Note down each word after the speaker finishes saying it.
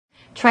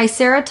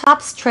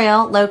Triceratops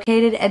Trail,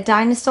 located at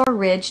Dinosaur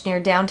Ridge near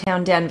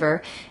downtown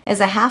Denver, is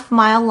a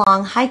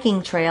half-mile-long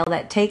hiking trail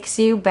that takes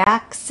you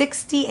back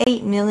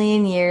 68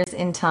 million years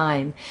in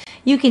time.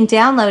 You can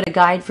download a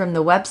guide from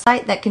the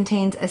website that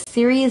contains a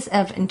series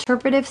of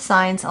interpretive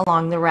signs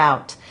along the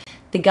route.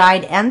 The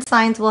guide and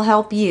signs will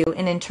help you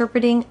in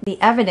interpreting the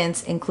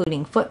evidence,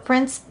 including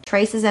footprints,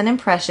 traces, and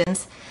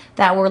impressions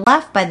that were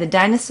left by the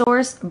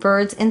dinosaurs,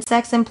 birds,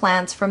 insects, and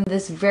plants from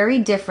this very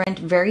different,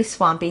 very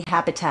swampy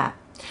habitat.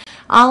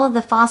 All of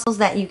the fossils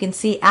that you can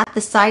see at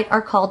the site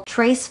are called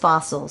trace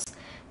fossils.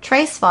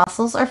 Trace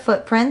fossils are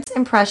footprints,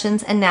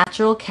 impressions, and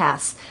natural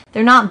casts.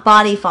 They're not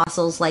body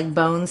fossils like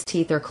bones,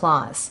 teeth, or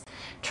claws.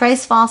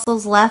 Trace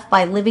fossils left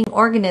by living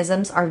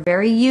organisms are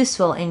very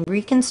useful in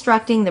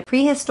reconstructing the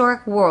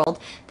prehistoric world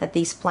that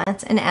these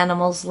plants and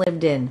animals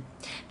lived in.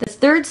 The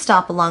third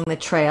stop along the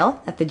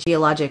trail, at the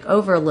geologic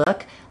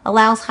overlook,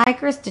 allows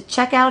hikers to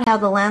check out how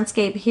the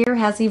landscape here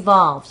has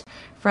evolved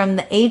from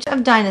the age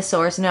of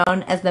dinosaurs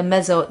known as the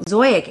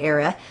Mesozoic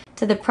era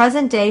to the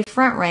present-day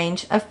Front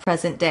Range of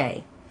present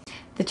day.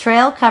 The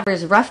trail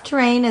covers rough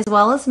terrain as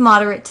well as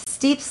moderate to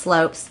steep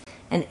slopes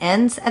and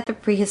ends at the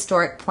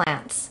prehistoric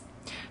plants.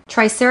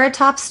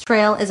 Triceratops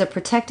Trail is a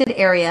protected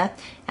area,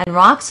 and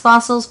rocks,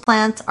 fossils,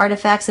 plants,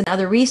 artifacts, and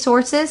other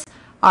resources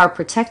are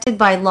protected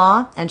by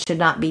law and should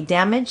not be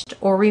damaged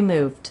or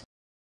removed.